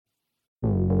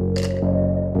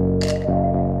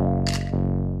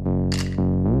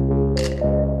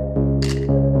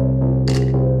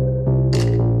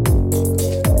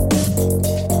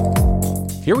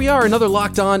Here we are, another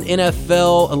Locked On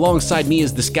NFL. Alongside me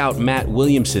is the scout, Matt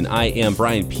Williamson. I am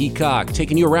Brian Peacock,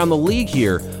 taking you around the league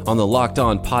here on the Locked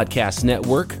On Podcast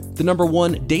Network, the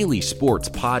 #1 daily sports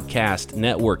podcast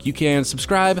network. You can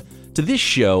subscribe to this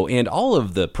show and all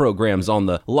of the programs on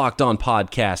the Locked On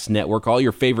Podcast Network, all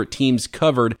your favorite teams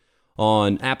covered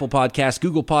on Apple Podcasts,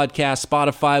 Google Podcasts,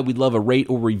 Spotify. We'd love a rate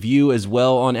or review as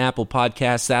well on Apple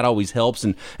Podcasts. That always helps.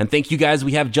 And thank you guys.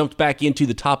 We have jumped back into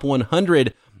the top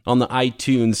 100 on the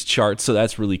iTunes chart, so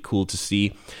that's really cool to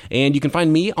see. And you can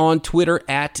find me on Twitter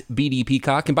at BD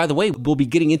Peacock. And by the way, we'll be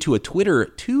getting into a Twitter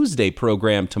Tuesday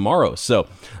program tomorrow. So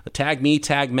tag me,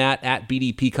 tag Matt at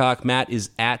BD Peacock. Matt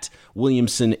is at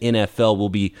Williamson NFL. We'll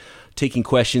be taking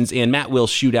questions, and Matt will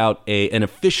shoot out an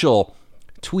official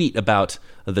tweet about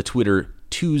the Twitter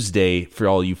Tuesday for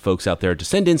all you folks out there to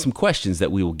send in some questions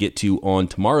that we will get to on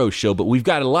tomorrow's show. But we've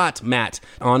got a lot, Matt,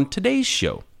 on today's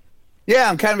show. Yeah,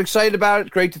 I'm kind of excited about it.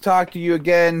 Great to talk to you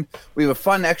again. We have a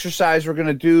fun exercise we're going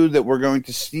to do that we're going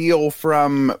to steal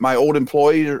from my old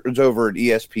employees over at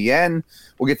ESPN.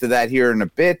 We'll get to that here in a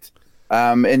bit.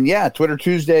 And yeah, Twitter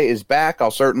Tuesday is back. I'll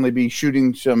certainly be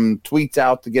shooting some tweets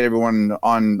out to get everyone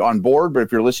on board. But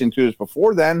if you're listening to us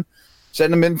before then,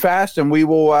 send them in fast, and we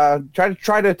will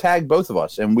try to tag both of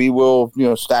us, and we will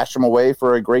stash them away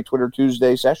for a great Twitter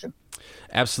Tuesday session.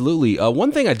 Absolutely.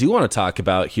 One thing I do want to talk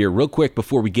about here real quick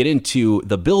before we get into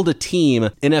the Build a Team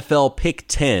NFL Pick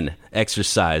 10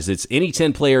 exercise. It's any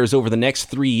 10 players over the next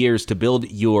 3 years to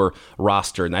build your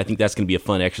roster, and I think that's going to be a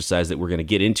fun exercise that we're going to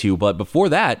get into. But before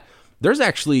that, there's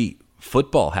actually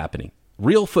football happening.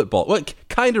 Real football. What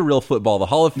kind of real football? The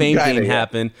Hall of Fame game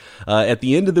happened at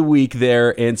the end of the week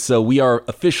there, and so we are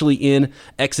officially in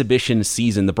exhibition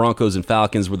season. The Broncos and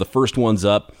Falcons were the first ones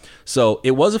up. So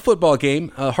it was a football game.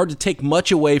 Hard to take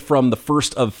much away from the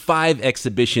first of 5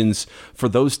 exhibitions for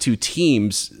those two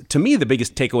teams. To me, the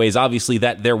biggest takeaway is obviously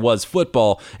that there was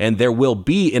football, and there will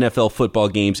be NFL football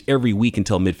games every week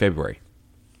until mid-February.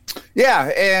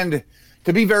 Yeah, and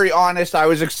to be very honest, I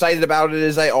was excited about it,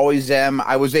 as I always am.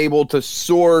 I was able to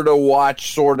sort of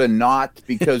watch, sort of not,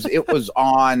 because it was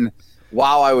on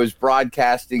while I was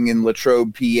broadcasting in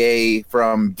Latrobe, PA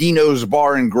from Dino's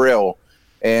Bar and Grill.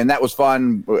 And that was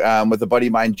fun with a buddy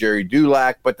of mine, Jerry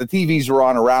Dulac. But the TVs were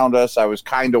on around us. I was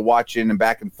kind of watching and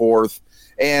back and forth.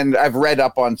 And I've read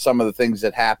up on some of the things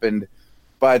that happened.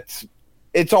 But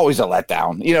it's always a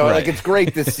letdown. Right. Like, it's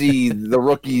great to see the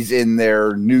rookies in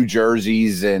their new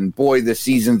jerseys, and boy, the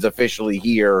season's officially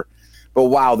here. But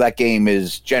wow, that game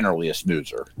is generally a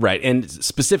snoozer. Right, and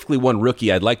specifically one rookie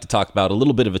I'd like to talk about, a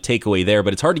little bit of a takeaway there,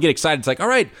 but it's hard to get excited. It's like, all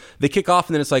right, they kick off,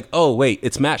 and then it's like, oh, wait,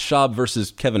 it's Matt Schaub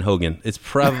versus Kevin Hogan. It's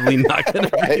probably not going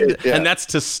to be, and that's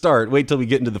to start. Wait till we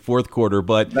get into the fourth quarter,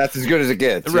 but that's as good as it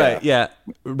gets. Right, yeah.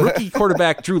 Rookie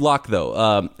quarterback Drew Lock,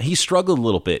 though, he struggled a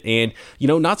little bit, and,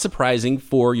 not surprising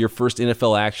for your first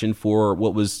NFL action for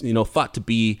what was, thought to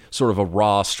be sort of a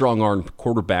raw, strong-arm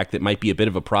quarterback that might be a bit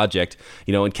of a project,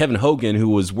 and Kevin Hogan, who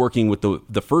was working with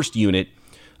the first unit,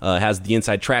 has the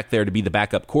inside track there to be the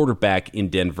backup quarterback in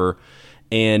Denver,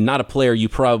 and not a player you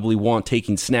probably want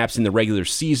taking snaps in the regular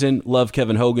season. Love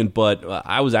Kevin Hogan, but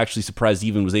I was actually surprised he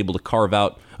even was able to carve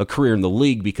out a career in the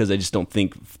league, because I just don't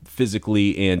think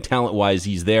physically and talent-wise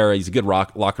he's there. He's a good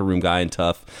locker room guy and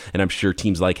tough, and I'm sure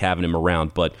teams like having him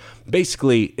around. But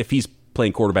basically, if he's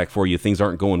playing quarterback for you, things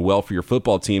aren't going well for your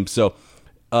football team. So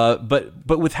But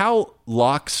with how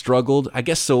Locke struggled, I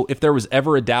guess so if there was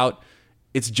ever a doubt,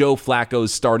 it's Joe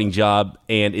Flacco's starting job,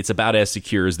 and it's about as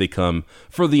secure as they come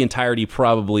for the entirety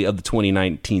probably of the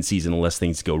 2019 season, unless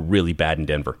things go really bad in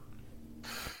Denver.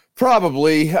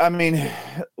 Probably. I mean,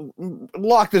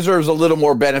 Locke deserves a little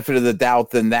more benefit of the doubt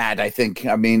than that, I think.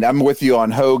 I mean, I'm with you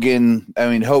on Hogan. I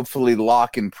mean, hopefully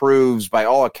Locke improves. By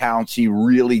all accounts, he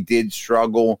really did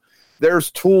struggle.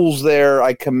 There's tools there.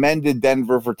 I commended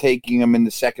Denver for taking him in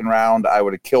the second round. I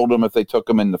would have killed him if they took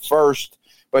him in the first,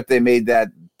 but they made that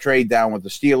trade down with the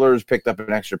Steelers, picked up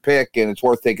an extra pick, and it's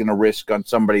worth taking a risk on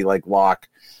somebody like Locke.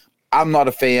 I'm not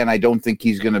a fan. I don't think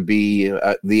he's going to be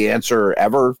the answer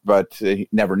ever, but you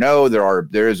never know.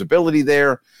 There is ability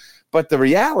there. But the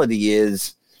reality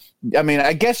is, I mean,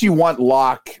 I guess you want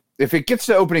Locke. If it gets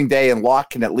to opening day and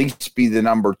Locke can at least be the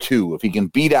number 2, if he can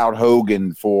beat out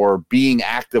Hogan for being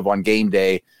active on game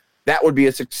day, that would be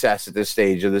a success at this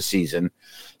stage of the season.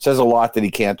 Says a lot that he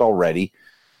can't already,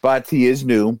 but he is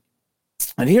new.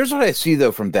 And here's what I see,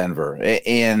 though, from Denver.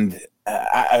 And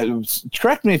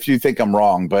correct me if you think I'm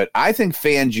wrong, but I think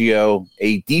Fangio,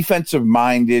 a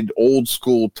defensive-minded,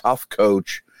 old-school, tough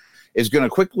coach, is going to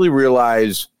quickly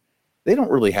realize they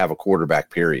don't really have a quarterback,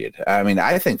 period. I mean,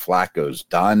 I think Flacco's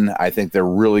done. I think they're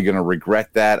really going to regret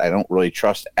that. I don't really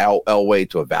trust Al Elway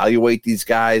to evaluate these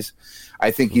guys. I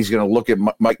think he's going to look at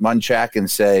Mike Munchak and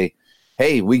say,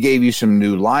 hey, we gave you some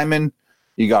new linemen.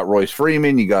 You got Royce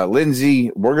Freeman. You got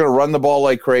Lindsey. We're going to run the ball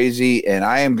like crazy, and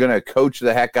I am going to coach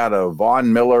the heck out of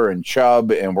Von Miller and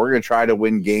Chubb, and we're going to try to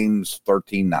win games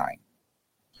 13-9.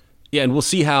 Yeah, and we'll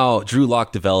see how Drew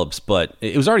Lock develops, but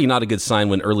it was already not a good sign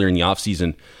when earlier in the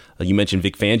offseason, you mentioned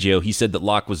Vic Fangio. He said that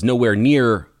Lock was nowhere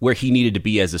near where he needed to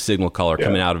be as a signal caller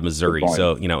coming out of Missouri.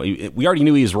 So, we already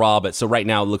knew he was raw, but so right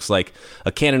now it looks like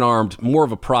a cannon-armed, more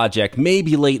of a project,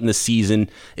 maybe late in the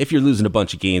season. If you're losing a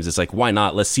bunch of games, it's like, why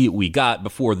not? Let's see what we got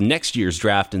before the next year's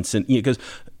draft. And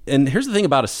here's the thing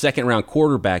about a second-round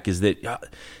quarterback is that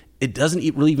it doesn't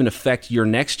really even affect your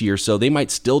next year, so they might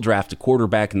still draft a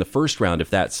quarterback in the first round if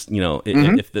that's,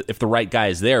 if the right guy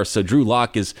is there. So Drew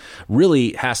Lock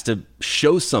really has to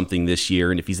show something this year,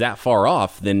 and if he's that far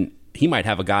off, then he might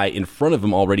have a guy in front of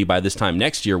him already by this time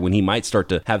next year when he might start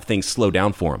to have things slow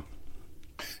down for him.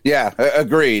 Yeah,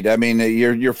 agreed. I mean,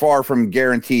 you're far from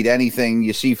guaranteed anything.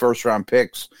 You see first-round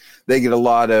picks. They get a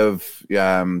lot of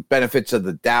benefits of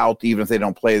the doubt, even if they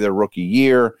don't play their rookie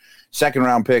year.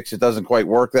 Second-round picks, it doesn't quite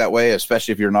work that way,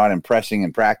 especially if you're not impressing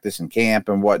in practice and camp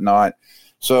and whatnot.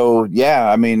 So,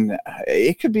 yeah, I mean,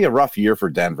 it could be a rough year for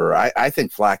Denver. I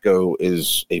think Flacco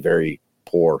is a very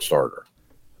poor starter.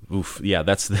 Oof, yeah,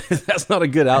 that's not a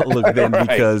good outlook then, right.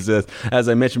 Because as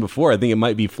I mentioned before, I think it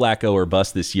might be Flacco or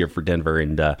bust this year for Denver.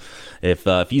 And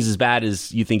if he's as bad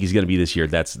as you think he's going to be this year,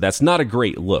 that's not a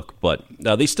great look. But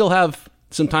they still have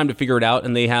some time to figure it out,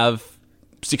 and they have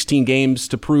 16 games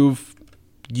to prove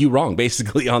you wrong,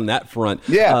 basically, on that front.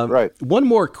 Yeah, right. One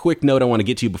more quick note I want to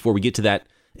get to before we get to that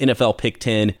NFL Pick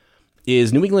 10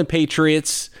 is New England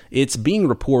Patriots. It's being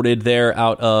reported there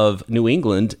out of New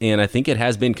England, and I think it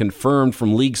has been confirmed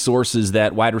from league sources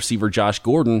that wide receiver Josh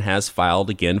Gordon has filed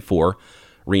again for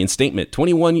reinstatement.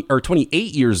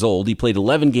 28 years old. He played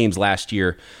 11 games last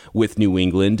year with New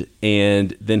England,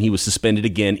 and then he was suspended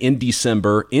again in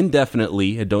December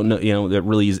indefinitely. I don't know, that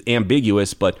really is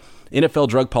ambiguous, but NFL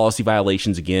drug policy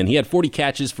violations again. He had 40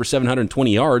 catches for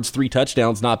 720 yards, 3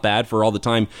 touchdowns, not bad for all the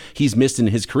time he's missed in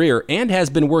his career, and has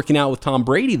been working out with Tom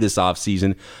Brady this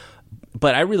offseason.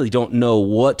 But I really don't know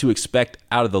what to expect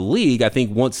out of the league. I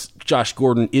think once Josh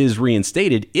Gordon is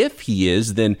reinstated, if he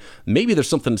is, then maybe there's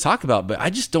something to talk about, but I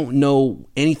just don't know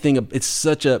anything. It's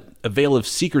such a veil of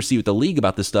secrecy with the league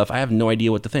about this stuff. I have no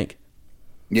idea what to think.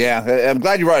 Yeah, I'm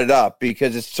glad you brought it up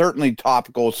because it's certainly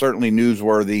topical, certainly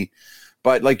newsworthy.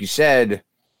 But like you said,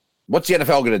 what's the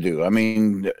NFL going to do? I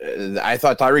mean, I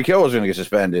thought Tyreek Hill was going to get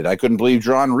suspended. I couldn't believe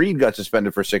John Reed got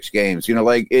suspended for 6 games.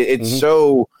 It's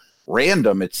so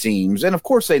random, it seems. And, of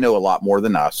course, they know a lot more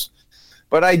than us.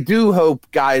 But I do hope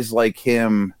guys like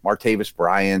him, Martavis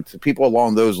Bryant, people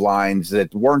along those lines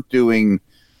that weren't doing,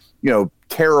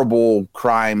 terrible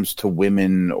crimes to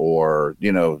women or,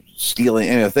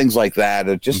 stealing, things like that,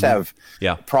 or just have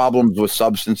problems with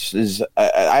substances.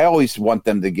 I always want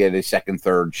them to get a second,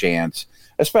 third chance,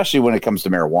 especially when it comes to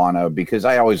marijuana, because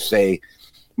I always say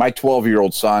my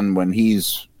 12-year-old son, when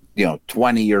he's,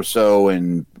 20 or so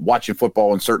and watching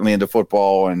football and certainly into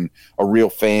football and a real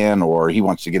fan, or he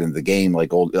wants to get into the game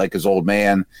like his old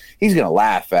man, he's going to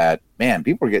laugh at, man,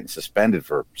 people are getting suspended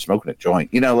for smoking a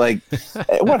joint.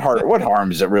 What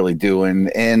harm is it really doing?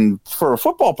 And for a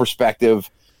football perspective,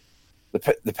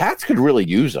 the Pats could really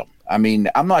use him. I mean,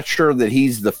 I'm not sure that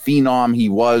he's the phenom he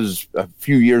was a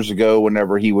few years ago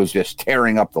whenever he was just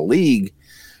tearing up the league,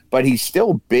 but he's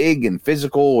still big and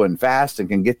physical and fast and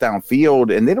can get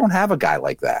downfield, and they don't have a guy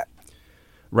like that.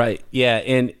 Right, yeah,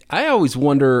 and I always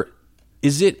wonder,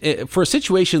 is it for a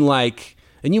situation like,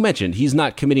 and you mentioned he's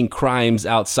not committing crimes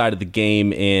outside of the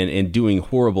game and doing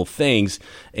horrible things,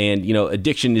 and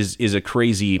addiction is a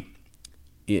crazy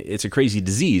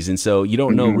disease, and so you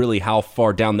don't know really how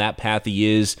far down that path he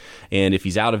is, and if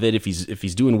he's out of it, if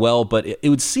he's doing well. But it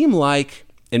would seem like,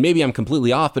 and maybe I'm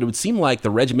completely off, but it would seem like the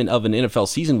regimen of an NFL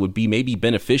season would be maybe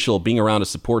beneficial, being around a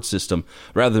support system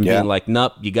rather than being like,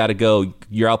 nope, you got to go,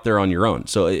 you're out there on your own.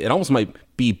 So it almost might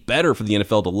be better for the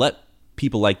NFL to let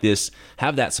people like this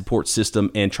have that support system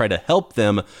and try to help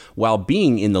them while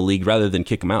being in the league rather than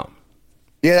kick them out.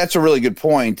 Yeah, that's a really good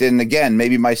point. And again,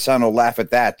 maybe my son will laugh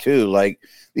at that too. Like,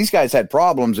 these guys had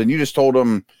problems and you just told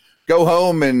them, go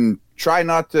home and try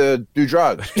not to do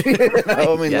drugs.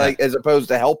 Like, as opposed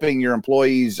to helping your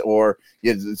employees, or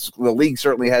the league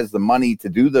certainly has the money to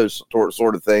do those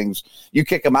sort of things. You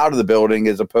kick them out of the building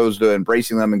as opposed to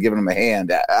embracing them and giving them a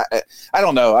hand. I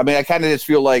don't know. I mean, I kind of just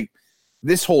feel like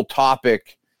this whole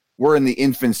topic we're in the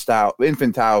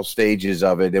infantile stages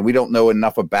of it, and we don't know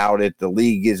enough about it. The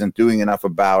league isn't doing enough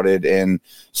about it, and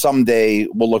someday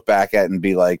we'll look back at it and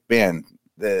be like, man,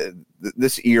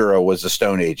 this era was the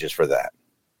Stone Ages for that.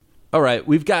 All right,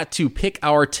 we've got to pick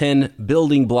our 10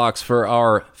 building blocks for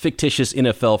our fictitious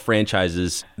NFL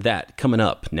franchises. That coming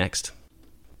up next.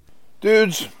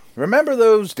 Dudes, remember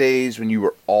those days when you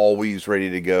were always ready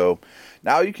to go?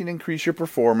 Now you can increase your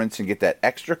performance and get that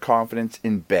extra confidence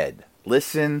in bed.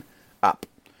 Listen up.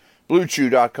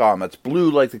 BlueChew.com. That's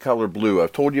blue like the color blue.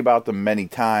 I've told you about them many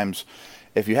times.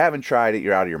 If you haven't tried it,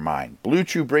 you're out of your mind. Blue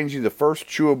Chew brings you the first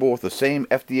chewable with the same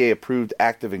FDA-approved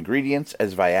active ingredients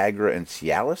as Viagra and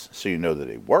Cialis, so you know that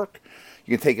they work.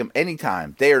 You can take them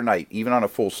anytime, day or night, even on a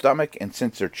full stomach, and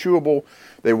since they're chewable,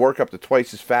 they work up to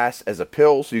twice as fast as a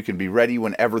pill, so you can be ready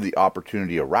whenever the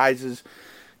opportunity arises.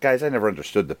 Guys, I never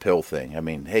understood the pill thing. I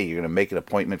mean, hey, you're going to make an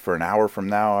appointment for an hour from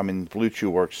now? I mean, Blue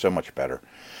Chew works so much better.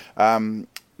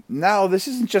 Now, this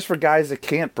isn't just for guys that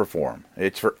can't perform.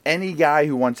 It's for any guy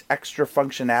who wants extra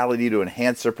functionality to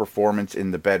enhance their performance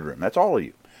in the bedroom. That's all of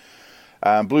you.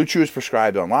 Blue Chew is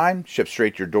prescribed online, shipped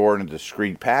straight to your door in a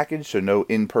discreet package, so no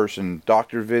in-person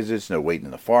doctor visits, no waiting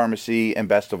in the pharmacy, and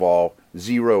best of all,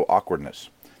 zero awkwardness.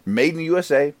 Made in the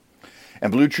USA,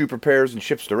 and Blue Chew prepares and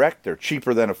ships direct. They're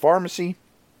cheaper than a pharmacy.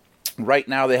 Right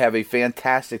now, they have a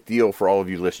fantastic deal for all of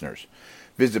you listeners.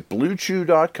 Visit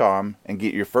BlueChew.com and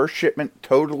get your first shipment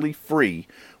totally free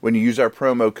when you use our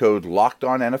promo code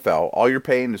LOCKEDONNFL. All you're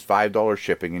paying is $5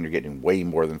 shipping, and you're getting way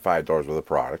more than $5 worth of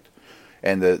product.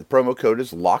 And the promo code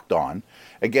is LOCKEDON.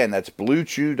 Again, that's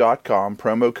BlueChew.com,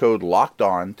 promo code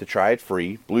LOCKEDON to try it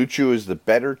free. Blue Chew is the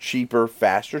better, cheaper,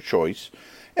 faster choice.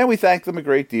 And we thank them a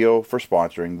great deal for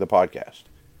sponsoring the podcast.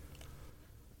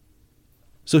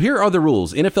 So here are the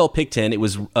rules. NFL Pick 10, it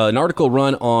was an article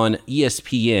run on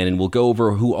ESPN, and we'll go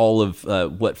over who all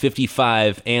of,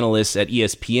 55 analysts at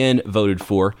ESPN voted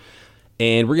for.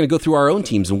 And we're going to go through our own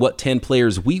teams and what 10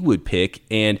 players we would pick.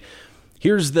 And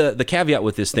here's the caveat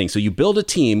with this thing. So you build a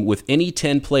team with any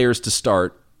 10 players to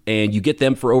start, and you get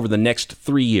them for over the next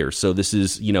 3 years. So this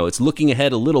is, it's looking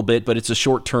ahead a little bit, but it's a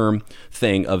short-term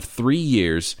thing of 3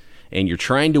 years. And you're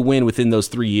trying to win within those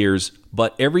 3 years,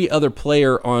 but every other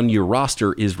player on your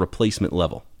roster is replacement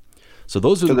level. So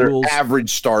those are the rules. Average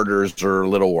starters are a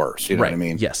little worse. You know what I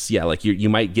mean? Yes. Yeah. Like you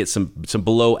might get some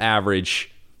below average.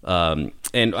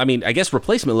 And I mean, I guess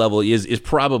replacement level is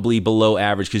probably below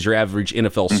average because your average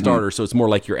NFL starter. So it's more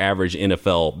like your average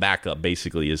NFL backup,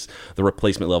 basically, is the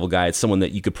replacement level guy. It's someone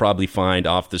that you could probably find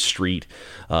off the street,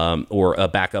 or a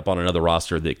backup on another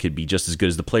roster that could be just as good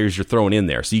as the players you're throwing in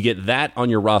there. So you get that on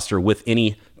your roster with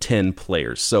any 10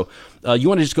 players. So you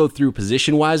want to just go through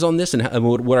position wise on this and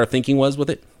what our thinking was with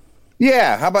it?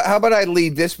 Yeah. How about I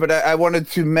lead this? But I wanted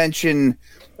to mention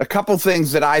a couple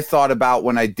things that I thought about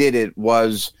when I did it.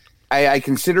 Was I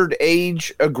considered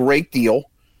age a great deal.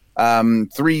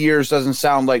 3 years doesn't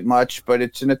sound like much, but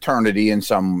it's an eternity in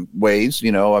some ways.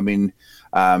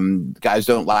 Guys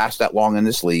don't last that long in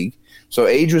this league. So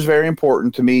age was very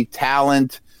important to me.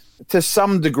 Talent, to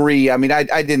some degree. I mean, I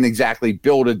didn't exactly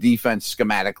build a defense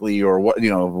schematically or what,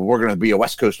 we're going to be a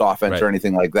West Coast offense or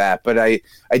anything like that. But I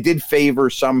did favor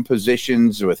some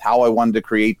positions with how I wanted to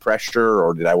create pressure,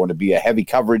 or did I want to be a heavy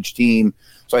coverage team?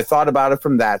 So I thought about it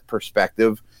from that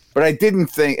perspective. But I didn't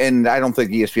think, and I don't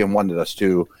think ESPN wanted us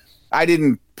to, I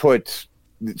didn't put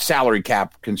salary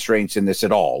cap constraints in this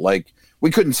at all. Like,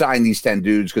 we couldn't sign these 10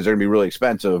 dudes because they're going to be really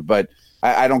expensive, but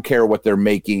I don't care what they're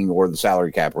making or the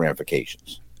salary cap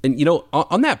ramifications. And,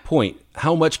 on that point,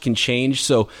 how much can change?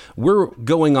 So we're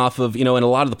going off of, and a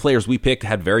lot of the players we picked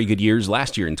had very good years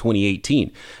last year in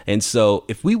 2018. And so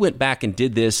if we went back and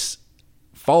did this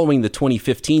following the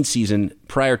 2015 season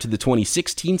prior to the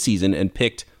 2016 season and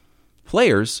picked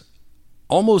players,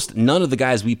 almost none of the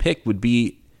guys we picked would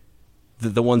be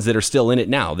the ones that are still in it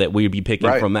now that we would be picking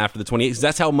from after the 28.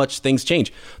 That's how much things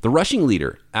change. The rushing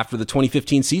leader after the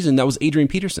 2015 season, that was Adrian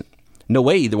Peterson. No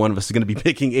way either one of us is going to be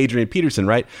picking Adrian Peterson,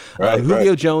 right?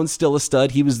 Julio Jones, still a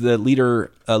stud. He was the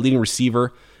leading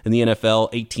receiver in the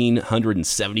NFL,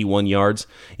 1,871 yards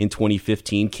in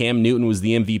 2015. Cam Newton was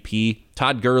the MVP.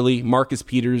 Todd Gurley, Marcus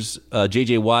Peters,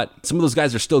 J.J. Watt. Some of those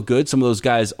guys are still good. Some of those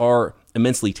guys are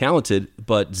immensely talented,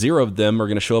 but zero of them are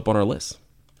going to show up on our list.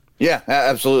 Yeah,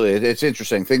 absolutely. It's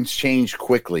interesting. Things change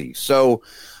quickly. So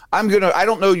I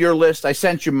don't know your list. I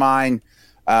sent you mine.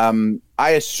 I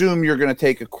assume you're going to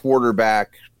take a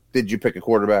quarterback. Did you pick a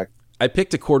quarterback? I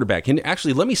picked a quarterback. And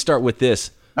actually, let me start with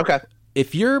this. Okay.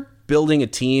 If you're building a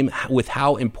team with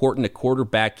how important a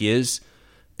quarterback is,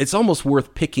 it's almost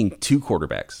worth picking two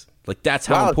quarterbacks. Like, that's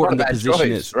how important the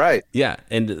position is. Right. Yeah.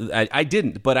 And I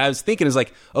didn't, but I was thinking, is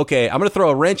like, okay, I'm going to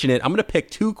throw a wrench in it. I'm going to pick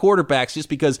 2 quarterbacks just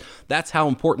because that's how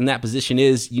important that position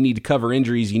is. You need to cover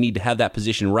injuries. You need to have that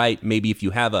position right. Maybe if you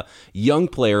have a young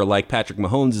player like Patrick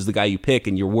Mahomes is the guy you pick,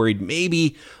 and you're worried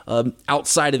maybe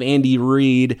outside of Andy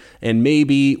Reid and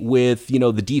maybe with,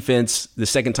 the defense, the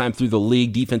second time through the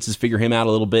league, defenses figure him out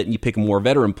a little bit, and you pick a more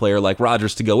veteran player like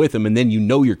Rodgers to go with him, and then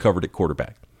you're covered at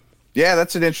quarterback. Yeah,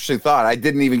 that's an interesting thought. I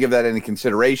didn't even give that any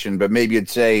consideration, but maybe you'd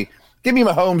say, give me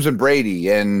Mahomes and Brady,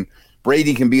 and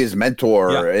Brady can be his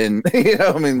mentor. Yeah. And,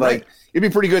 right. You'd be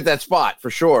pretty good at that spot for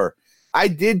sure. I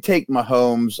did take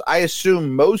Mahomes. I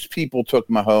assume most people took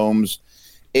Mahomes.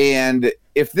 And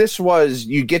if this was,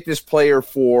 you get this player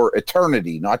for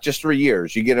eternity, not just 3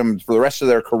 years, you get him for the rest of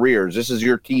their careers. This is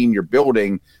your team you're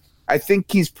building. I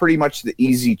think he's pretty much the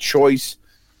easy choice.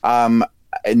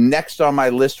 And next on my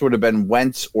list would have been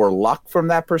Wentz or Luck from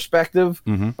that perspective.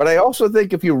 Mm-hmm. But I also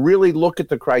think if you really look at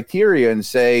the criteria and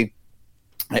say,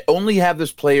 I only have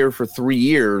this player for 3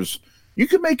 years, you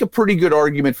could make a pretty good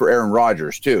argument for Aaron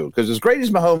Rodgers too. Because as great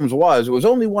as Mahomes was, it was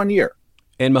only 1 year.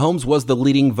 And Mahomes was the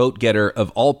leading vote getter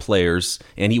of all players,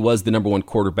 and he was the number 1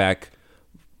 quarterback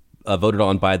voted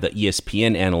on by the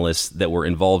ESPN analysts that were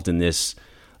involved in this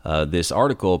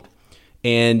article.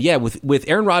 And yeah, with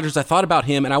Aaron Rodgers, I thought about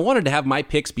him, and I wanted to have my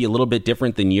picks be a little bit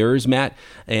different than yours, Matt.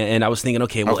 And I was thinking,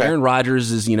 okay, Aaron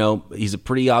Rodgers is, he's a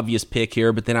pretty obvious pick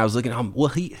here. But then I was looking,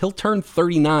 he'll turn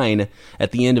 39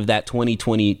 at the end of that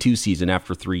 2022 season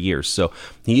after 3 years. So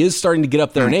he is starting to get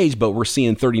up there in age, but we're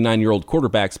seeing 39-year-old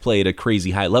quarterbacks play at a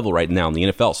crazy high level right now in the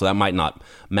NFL. So that might not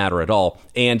matter at all.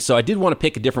 And so I did want to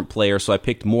pick a different player. So I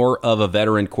picked more of a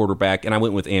veteran quarterback, and I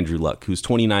went with Andrew Luck, who's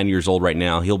 29 years old right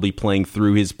now. He'll be playing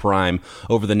through his prime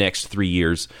over the next 3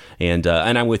 years. And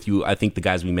I'm with you. I think the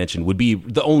guys we mentioned would be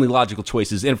the only logical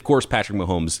choices. And of course, Patrick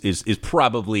Mahomes is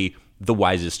probably the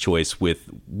wisest choice with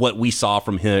what we saw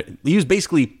from him. He was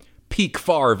basically peak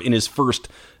Favre in his first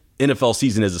NFL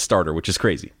season as a starter, which is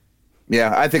crazy.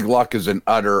 Yeah, I think Luck is an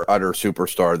utter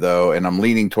superstar, though, and I'm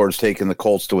leaning towards taking the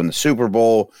Colts to win the Super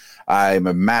Bowl. I'm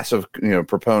a massive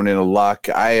proponent of Luck.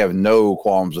 I have no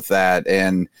qualms with that,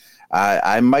 and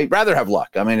I might rather have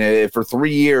Luck. I mean, for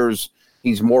 3 years,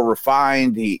 he's more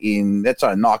refined. That's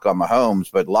not a knock on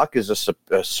Mahomes, but Luck is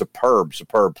a superb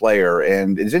player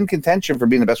and is in contention for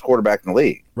being the best quarterback in the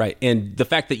league. Right, and the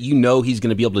fact that he's going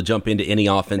to be able to jump into any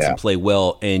offense and play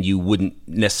well, and you wouldn't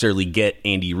necessarily get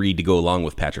Andy Reid to go along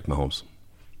with Patrick Mahomes.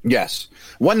 Yes.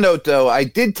 One note, though, I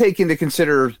did take into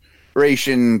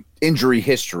consideration injury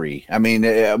history. I mean,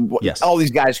 all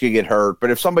these guys could get hurt, but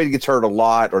if somebody gets hurt a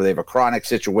lot or they have a chronic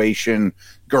situation,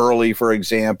 Gurley, for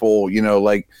example,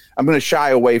 I'm going to shy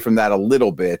away from that a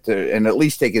little bit and at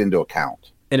least take it into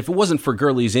account. And if it wasn't for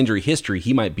Gurley's injury history,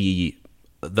 he might be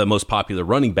the most popular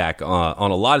running back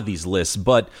on a lot of these lists.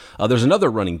 But there's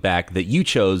another running back that you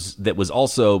chose that was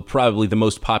also probably the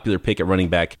most popular pick at running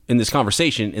back in this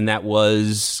conversation, and that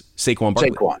was Saquon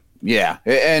Barkley. Saquon, yeah.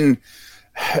 And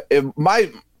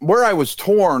where I was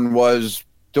torn was,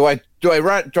 do I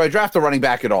draft a running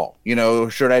back at all?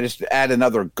 Should I just add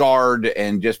another guard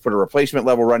and just put a replacement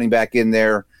level running back in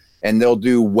there and they'll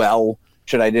do well?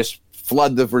 Should I just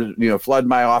flood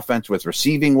my offense with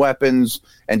receiving weapons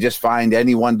and just find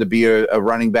anyone to be a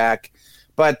running back?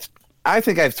 But I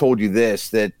think I've told you this,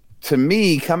 that to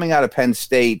me, coming out of Penn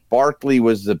State, Barkley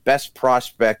was the best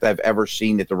prospect I've ever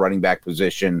seen at the running back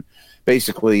position,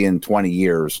 basically in 20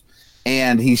 years.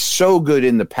 And he's so good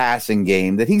in the passing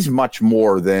game that he's much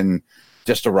more than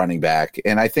just a running back.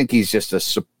 And I think he's just a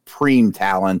supreme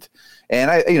talent.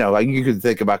 And you could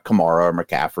think about Kamara or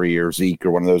McCaffrey or Zeke or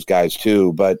one of those guys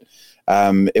too. But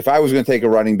if I was going to take a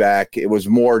running back, it was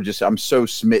more just I'm so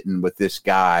smitten with this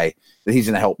guy that he's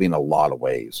going to help me in a lot of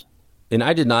ways. And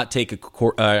I did not take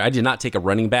a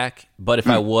running back, but if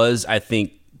I was, I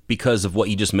think because of what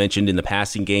you just mentioned in the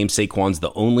passing game, Saquon's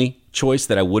the only choice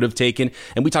that I would have taken.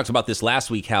 And we talked about this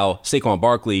last week, how Saquon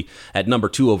Barkley at number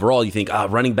 2 overall, you think,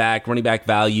 running back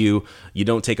value. You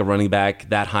don't take a running back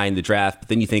that high in the draft. But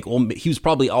then you think, well, he was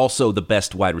probably also the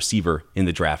best wide receiver in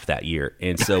the draft that year.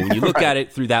 And so when you look right. at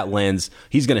it through that lens,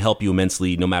 he's going to help you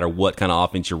immensely no matter what kind of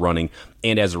offense you're running.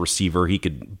 And as a receiver, he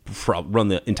could run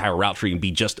the entire route tree and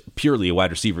be just purely a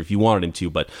wide receiver if you wanted him to.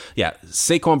 But yeah,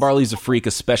 Saquon Barkley's a freak,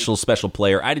 a special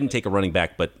player. I didn't take a running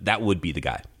back, but that would be the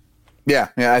guy. Yeah,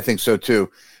 I think so too.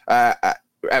 At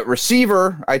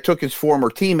receiver, I took his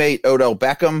former teammate, Odell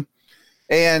Beckham,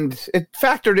 and it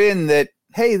factored in that,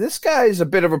 hey, this guy's a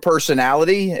bit of a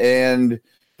personality and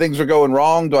things are going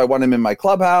wrong. Do I want him in my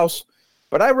clubhouse?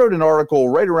 But I wrote an article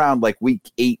right around like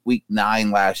week 8, week 9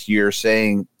 last year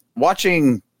saying,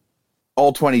 watching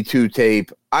all 22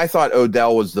 tape. I thought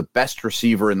Odell was the best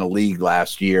receiver in the league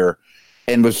last year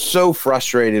and was so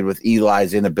frustrated with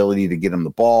Eli's inability to get him the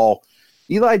ball.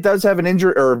 Eli does have an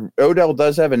injury, or Odell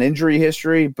does have an injury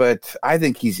history, but I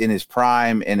think he's in his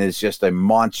prime and is just a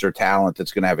monster talent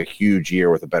that's going to have a huge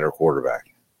year with a better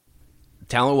quarterback.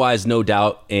 Talent-wise, no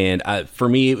doubt, and for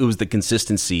me, it was the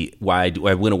consistency why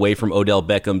I went away from Odell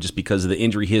Beckham, just because of the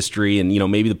injury history and,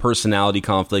 maybe the personality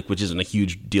conflict, which isn't a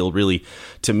huge deal really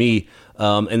to me.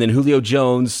 And then Julio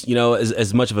Jones,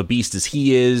 as much of a beast as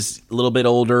he is, a little bit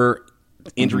older,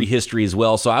 injury history as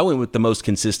well. So I went with the most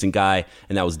consistent guy,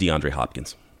 and that was DeAndre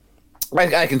Hopkins.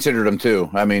 I considered him too.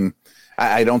 I mean,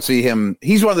 I don't see him.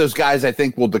 He's one of those guys I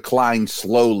think will decline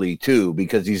slowly too,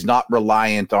 because he's not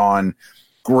reliant on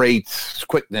great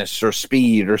quickness or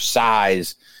speed or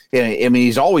size. I mean,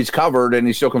 he's always covered, and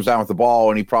he still comes down with the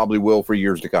ball, and he probably will for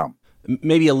years to come.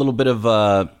 Maybe a little bit of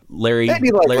Larry.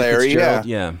 Maybe like Larry,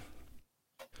 yeah.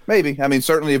 Maybe. I mean,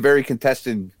 certainly a very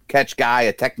contested catch guy,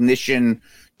 a technician,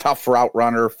 tough route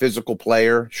runner, physical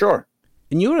player. Sure.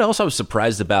 And you know what else I was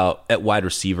surprised about at wide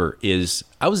receiver is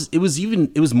it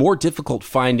was more difficult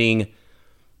finding.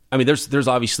 I mean, there's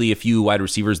obviously a few wide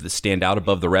receivers that stand out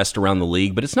above the rest around the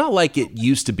league, but it's not like it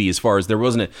used to be, as far as there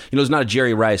wasn't there's not a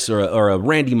Jerry Rice or a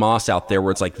Randy Moss out there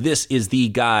where it's like, this is the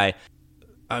guy.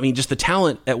 I mean, just the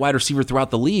talent at wide receiver throughout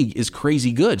the league is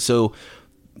crazy good. So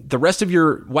the rest of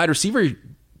your wide receiver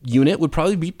unit would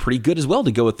probably be pretty good as well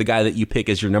to go with the guy that you pick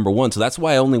as your number one. So that's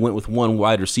why I only went with one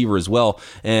wide receiver as well.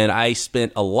 And I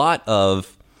spent a lot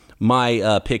of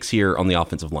my picks here on the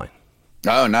offensive line.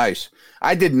 Oh, nice.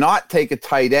 I did not take a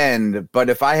tight end, but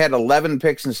if I had 11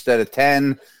 picks instead of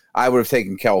 10, I would have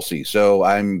taken Kelce. So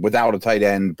I'm without a tight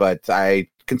end, but I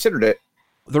considered it.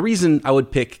 The reason I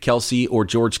would pick Kelce or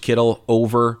George Kittle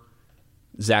over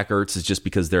Zach Ertz is just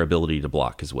because their ability to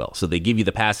block as well. So they give you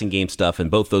the passing game stuff,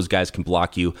 and both those guys can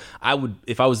block you.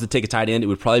 If I was to take a tight end, it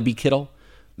would probably be Kittle.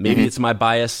 Maybe it's my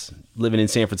bias living in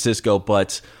San Francisco,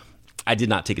 but I did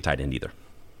not take a tight end either.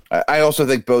 I also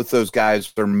think both those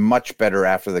guys are much better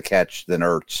after the catch than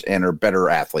Ertz and are better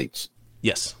athletes.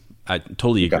 Yes, I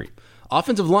totally agree. Okay.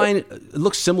 Offensive line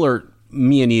looks similar,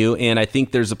 me and you, and I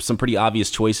think there's some pretty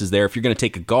obvious choices there. If you're going to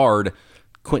take a guard,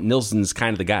 Quentin Nelson's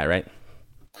kind of the guy, right?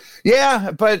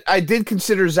 Yeah, but I did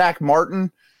consider Zach Martin.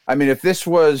 I mean, if this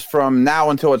was from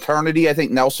now until eternity, I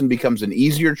think Nelson becomes an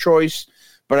easier choice,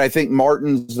 but I think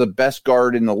Martin's the best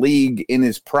guard in the league in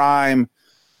his prime.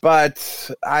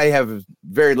 But I have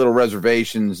very little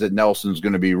reservations that Nelson's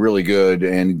going to be really good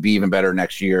and be even better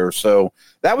next year. So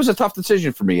that was a tough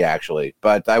decision for me, actually.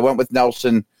 But I went with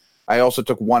Nelson. I also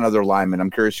took one other lineman. I'm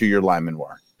curious who your linemen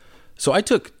were. So I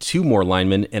took two more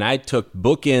linemen, and I took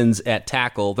bookends at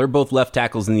tackle. They're both left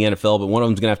tackles in the NFL, but one of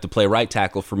them's going to have to play right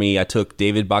tackle for me. I took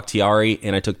David Bakhtiari,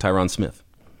 and I took Tyron Smith.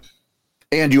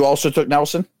 And you also took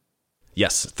Nelson?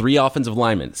 Yes, 3 offensive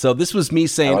linemen. So this was me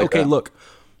saying, okay, look,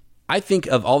 I think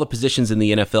of all the positions in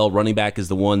the NFL, running back is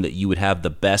the one that you would have the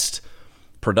best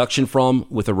production from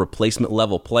with a replacement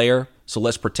level player. So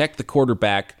let's protect the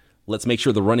quarterback. Let's make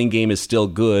sure the running game is still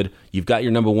good. You've got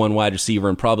your number one wide receiver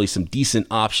and probably some decent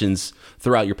options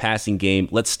throughout your passing game.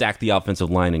 Let's stack the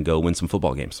offensive line and go win some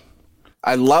football games.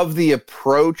 I love the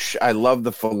approach. I love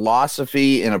the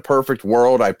philosophy. In a perfect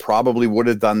world, I probably would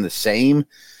have done the same.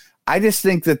 I just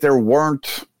think that there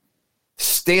weren't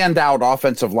standout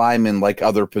offensive linemen like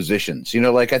other positions.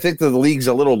 I think that the league's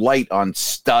a little light on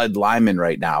stud linemen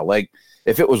right now. Like,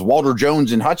 if it was Walter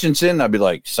Jones and Hutchinson, I'd be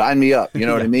like, sign me up. You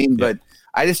know what I mean? Yeah. But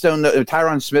I just don't know.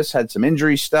 Tyron Smith's had some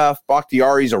injury stuff.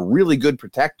 Bakhtiari's a really good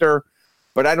protector,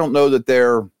 but I don't know that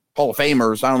they're Hall of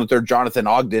Famers. I don't know that they're Jonathan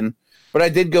Ogden. But I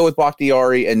did go with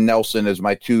Bakhtiari and Nelson as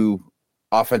my 2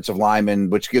 offensive linemen,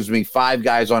 which gives me 5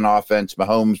 guys on offense: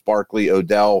 Mahomes, Barkley,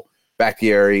 Odell,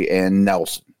 Bakhtiari, and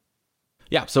Nelson.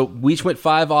 Yeah, so we each went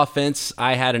 5 offense.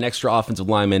 I had an extra offensive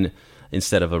lineman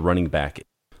instead of a running back.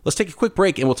 Let's take a quick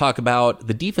break, and we'll talk about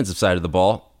the defensive side of the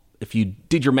ball. If you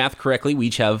did your math correctly, we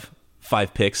each have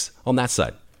 5 picks on that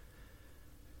side.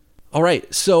 All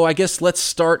right, so I guess let's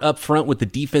start up front with the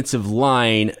defensive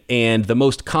line. And the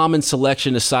most common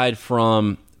selection aside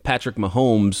from Patrick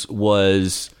Mahomes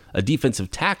was a defensive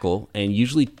tackle. And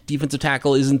usually defensive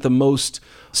tackle isn't the most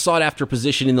sought-after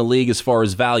position in the league as far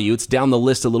as value. It's down the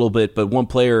list a little bit, but one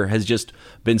player has just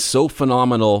been so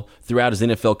phenomenal throughout his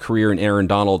NFL career in Aaron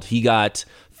Donald. He got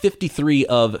 53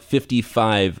 of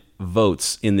 55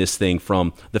 votes in this thing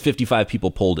from the 55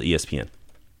 people polled at ESPN.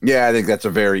 Yeah, I think that's a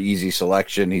very easy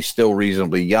selection. He's still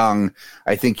reasonably young.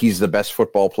 I think he's the best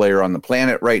football player on the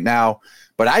planet right now.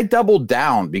 But I doubled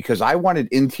down because I wanted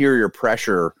interior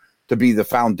pressure to be the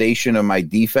foundation of my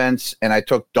defense, and I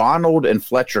took Donald and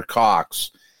Fletcher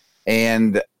Cox.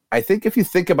 And I think if you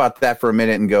think about that for a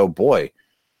minute and go, boy,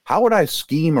 how would I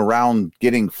scheme around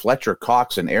getting Fletcher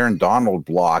Cox and Aaron Donald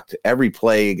blocked every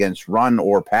play against run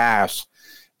or pass?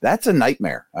 That's a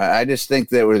nightmare. I just think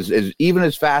that was even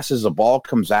as fast as the ball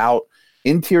comes out,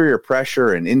 interior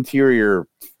pressure and interior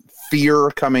fear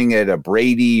coming at a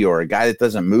Brady or a guy that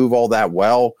doesn't move all that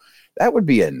well, that would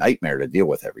be a nightmare to deal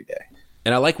with every day.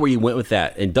 And I like where you went with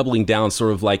that and doubling down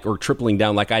sort of like, or tripling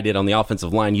down like I did on the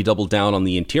offensive line. You doubled down on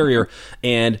the interior.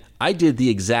 And I did the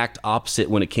exact opposite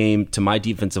when it came to my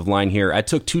defensive line here. I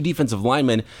took 2 defensive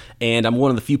linemen, and I'm one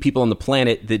of the few people on the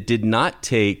planet that did not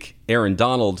take Aaron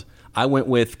Donald. I went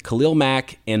with Khalil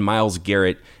Mack and Myles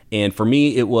Garrett. And for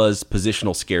me, it was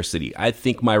positional scarcity. I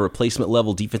think my replacement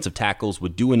level defensive tackles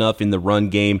would do enough in the run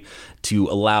game to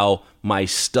allow my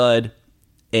stud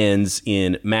ends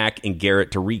in Mack and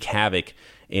Garrett to wreak havoc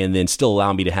and then still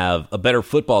allow me to have a better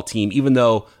football team, even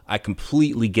though I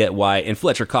completely get why. And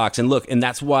Fletcher Cox, and look, and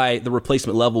that's why the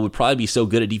replacement level would probably be so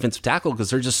good at defensive tackle, because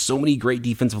there's just so many great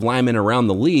defensive linemen around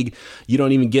the league. You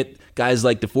don't even get guys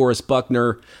like DeForest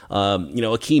Buckner,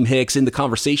 Akeem Hicks in the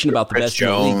conversation about the Rich best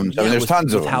Jones. in the league. I mean, there's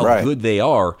tons of them, how right. good they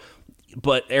are.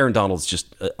 But Aaron Donald's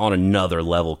just on another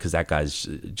level because that guy's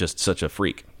just such a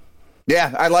freak.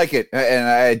 Yeah, I like it, and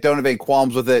I don't have any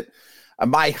qualms with it.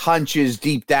 My hunch is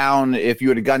deep down, if you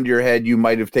had a gun to your head, you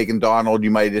might have taken Donald. You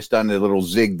might have just done a little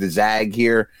zig to zag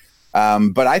here.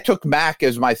 But I took Mack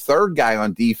as my third guy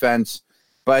on defense.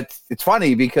 But it's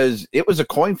funny because it was a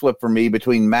coin flip for me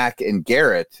between Mack and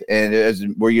Garrett,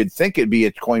 and where you'd think it'd be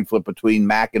a coin flip between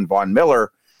Mack and Von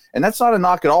Miller. And that's not a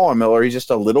knock at all on Miller. He's just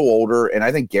a little older, and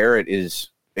I think Garrett is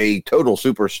a total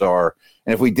superstar.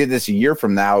 And if we did this a year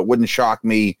from now, it wouldn't shock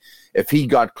me if he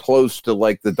got close to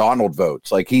like the Donald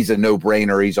votes. Like he's a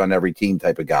no-brainer, he's on every team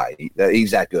type of guy.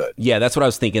 He's that good. Yeah, that's what I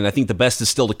was thinking. I think the best is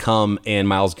still to come, and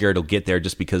Myles Garrett will get there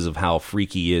just because of how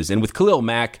freaky he is. And with Khalil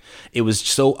Mack, it was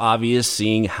so obvious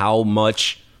seeing how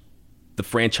much the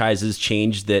franchises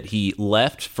changed that he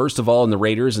left, first of all in the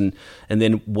Raiders, and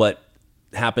then what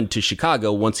happened to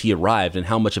Chicago once he arrived and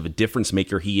how much of a difference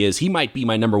maker he is. He might be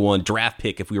my number 1 draft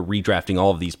pick if we were redrafting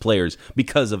all of these players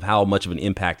because of how much of an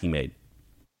impact he made.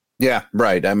 Yeah,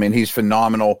 right. I mean, he's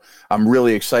phenomenal. I'm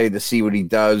really excited to see what he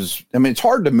does. I mean, it's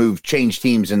hard to change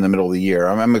teams in the middle of the year.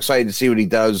 I'm excited to see what he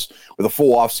does with a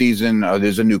full offseason.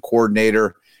 There's a new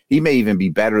coordinator. He may even be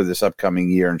better this upcoming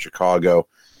year in Chicago.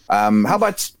 How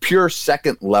about pure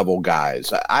second-level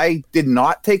guys? I did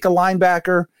not take a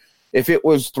linebacker. If it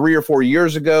was 3 or 4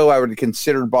 years ago, I would have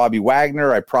considered Bobby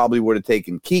Wagner. I probably would have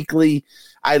taken Kuechly.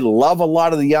 I love a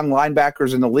lot of the young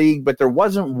linebackers in the league, but there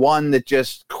wasn't one that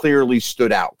just clearly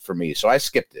stood out for me, so I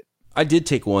skipped it. I did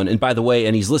take one, and by the way,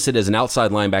 and he's listed as an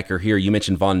outside linebacker here. You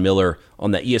mentioned Von Miller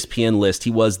on that ESPN list.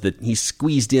 He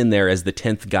squeezed in there as the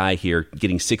 10th guy here,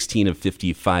 getting 16 of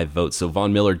 55 votes. So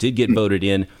Von Miller did get voted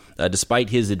in. Despite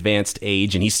his advanced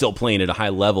age, and he's still playing at a high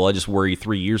level. I just worry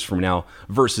 3 years from now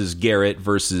versus Garrett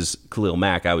versus Khalil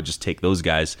Mack, I would just take those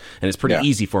guys. And it's pretty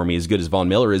easy for me, as good as Von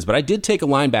Miller is. But I did take a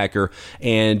linebacker,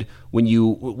 and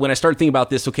when I started thinking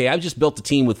about this, okay, I've just built a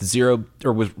team with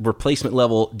with replacement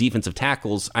level defensive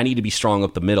tackles. I need to be strong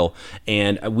up the middle.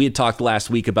 And we had talked last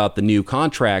week about the new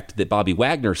contract that Bobby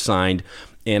Wagner signed,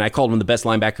 and I called him the best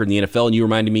linebacker in the NFL, and you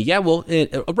reminded me,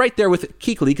 right there with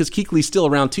Kuechly, because Kuechly's still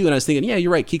around too, and I was thinking, yeah,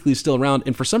 you're right, Kuechly's still around,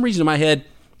 and for some reason in my head,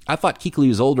 I thought Kuechly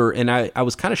was older, and I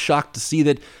was kind of shocked to see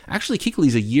that actually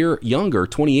Kuechly's a year younger,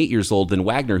 28 years old, than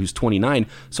Wagner, who's 29,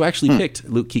 so I actually picked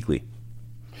Luke Kuechly.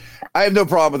 I have no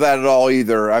problem with that at all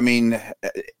either. I mean,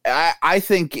 I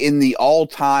think in the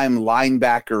all-time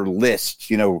linebacker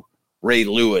list, Ray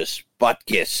Lewis,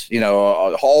 Butkus,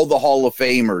 all the Hall of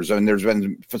Famers. I mean, there's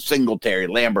been Singletary,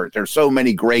 Lambert. There's so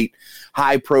many great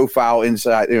high-profile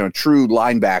inside, true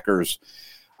linebackers.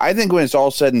 I think when it's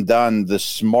all said and done, the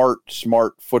smart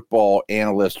football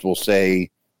analyst will say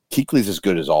Kuechly's as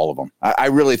good as all of them. I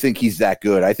really think he's that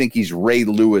good. I think he's Ray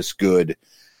Lewis good.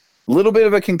 A little bit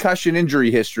of a concussion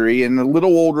injury history and a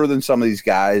little older than some of these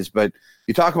guys, but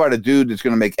you talk about a dude that's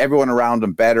going to make everyone around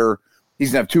him better.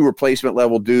 He's going to have 2 replacement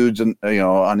level dudes and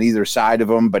on either side of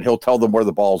him, but he'll tell them where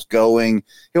the ball's going.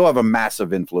 He'll have a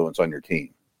massive influence on your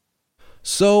team.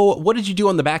 So what did you do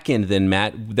on the back end then,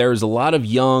 Matt? There's a lot of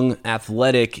young,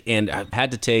 athletic, and I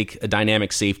had to take a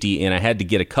dynamic safety, and I had to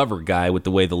get a cover guy with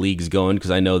the way the league's going,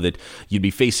 because I know that you'd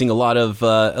be facing a lot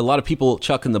of people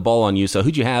chucking the ball on you. So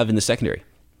who'd you have in the secondary?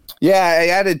 Yeah, I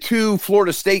added 2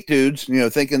 Florida State dudes,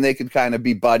 thinking they could kind of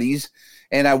be buddies.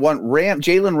 And I want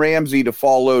Jalen Ramsey to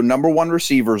follow number 1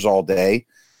 receivers all day.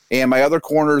 And my other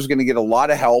corner is going to get a lot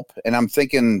of help. And I'm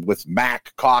thinking with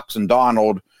Mack, Cox, and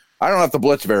Donald, I don't have to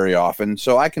blitz very often,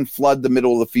 so I can flood the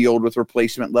middle of the field with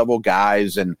replacement level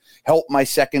guys and help my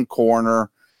second corner.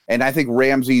 And I think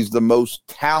Ramsey's the most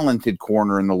talented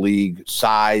corner in the league,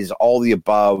 size, all the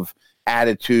above,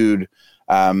 attitude.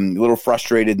 A little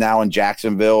frustrated now in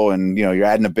Jacksonville, and you're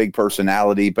adding a big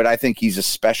personality, but I think he's a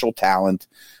special talent.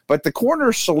 But the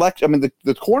corners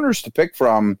the corners to pick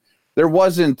from, there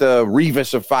wasn't the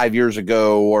Revis of 5 years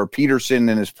ago or Peterson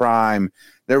in his prime.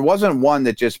 There wasn't one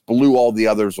that just blew all the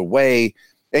others away.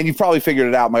 And you probably figured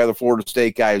it out. My other Florida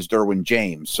State guy is Derwin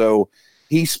James. So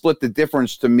he split the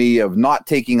difference to me of not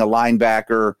taking a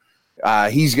linebacker.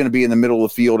 He's going to be in the middle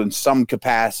of the field in some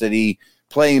capacity,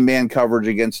 playing man coverage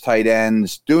against tight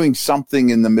ends, doing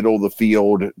something in the middle of the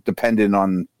field, depending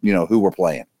on, who we're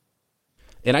playing.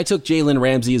 And I took Jalen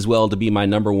Ramsey as well to be my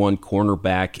number one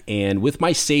cornerback. And with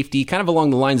my safety, kind of along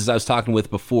the lines as I was talking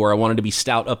with before, I wanted to be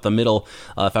stout up the middle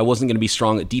if I wasn't going to be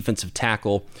strong at defensive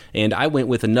tackle. And I went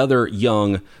with another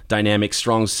young, dynamic,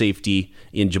 strong safety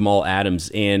in Jamal Adams.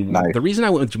 And nice. The reason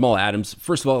I went with Jamal Adams,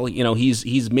 first of all,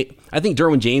 he's I think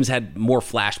Derwin James had more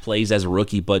flash plays as a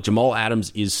rookie, but Jamal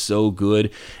Adams is so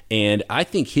good. And I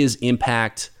think his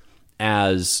impact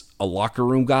as a locker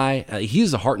room guy,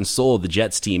 he's the heart and soul of the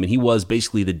Jets team, and he was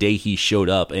basically the day he showed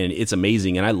up, and it's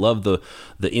amazing. And I love the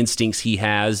instincts he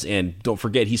has. And don't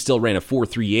forget, he still ran a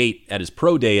 4.38 at his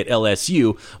pro day at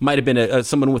LSU. Might have been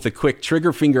someone with a quick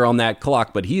trigger finger on that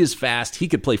clock, but he is fast. He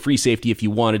could play free safety if he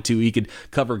wanted to. He could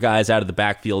cover guys out of the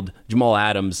backfield. Jamal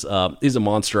Adams is a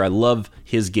monster. I love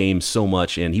his game so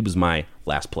much, and he was my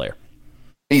last player.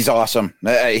 He's awesome.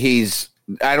 I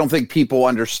don't think people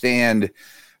understand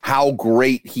how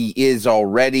great he is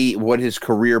already, what his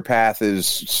career path is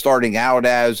starting out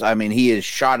as. I mean, he is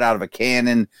shot out of a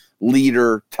cannon,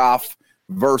 leader, tough,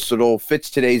 versatile, fits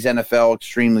today's NFL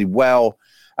extremely well.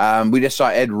 We just saw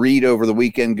Ed Reed over the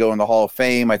weekend go in the Hall of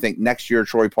Fame. I think next year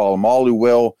Troy Polamalu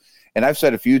will. And I've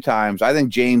said a few times, I think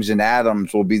James and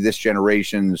Adams will be this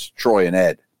generation's Troy and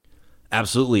Ed.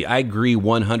 Absolutely. I agree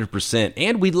 100%.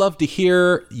 And we'd love to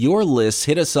hear your lists.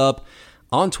 Hit us up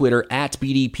on Twitter at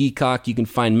BD Peacock. You can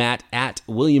find Matt at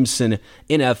Williamson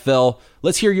NFL.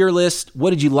 Let's hear your list. What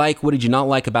did you like? What did you not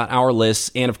like about our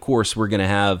lists? And of course, we're going to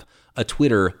have a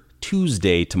Twitter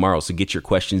Tuesday tomorrow, so get your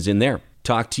questions in there.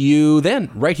 Talk to you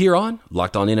then, right here on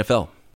Locked On NFL.